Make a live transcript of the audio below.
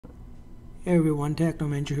Hey everyone,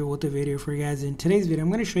 Technomentary here with a video for you guys. In today's video, I'm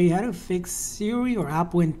going to show you how to fix Siri or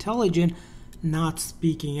Apple Intelligent not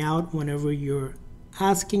speaking out whenever you're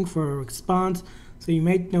asking for a response. So you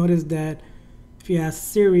might notice that if you ask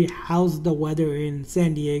Siri, how's the weather in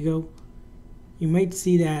San Diego? You might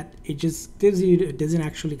see that it just gives you, it doesn't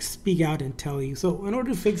actually speak out and tell you. So in order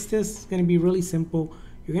to fix this, it's going to be really simple.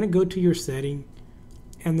 You're going to go to your setting,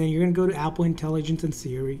 and then you're going to go to Apple Intelligence and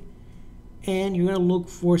Siri. And you're going to look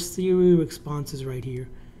for Siri responses right here.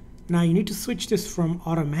 Now you need to switch this from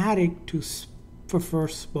automatic to prefer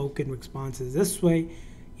spoken responses. This way,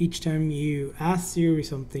 each time you ask Siri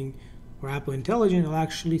something or Apple Intelligent, it'll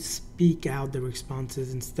actually speak out the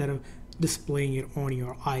responses instead of displaying it on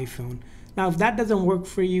your iPhone. Now if that doesn't work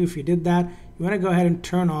for you, if you did that, you want to go ahead and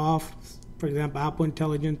turn off, for example, Apple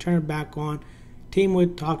Intelligent, turn it back on. Team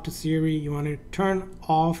with Talk to Siri, you want to turn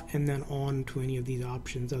off and then on to any of these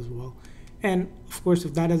options as well. And of course,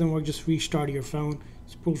 if that doesn't work, just restart your phone.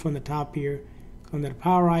 Just pull from the top here, come to the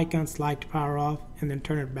power icon, slide to power off, and then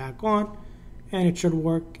turn it back on, and it should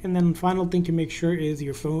work. And then the final thing to make sure is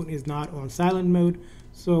your phone is not on silent mode.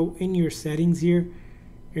 So in your settings here,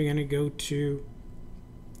 you're gonna go to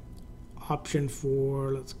option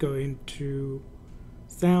 4. Let's go into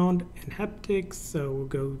sound and haptics. So we'll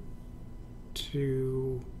go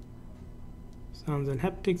to sounds and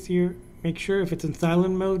haptics here. Make sure if it's in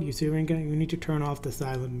silent mode, you see you need to turn off the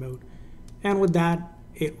silent mode. And with that,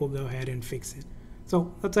 it will go ahead and fix it.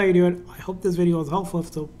 So that's how you do it. I hope this video was helpful.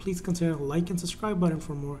 So please consider the like and subscribe button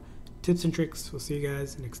for more tips and tricks. We'll see you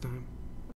guys next time.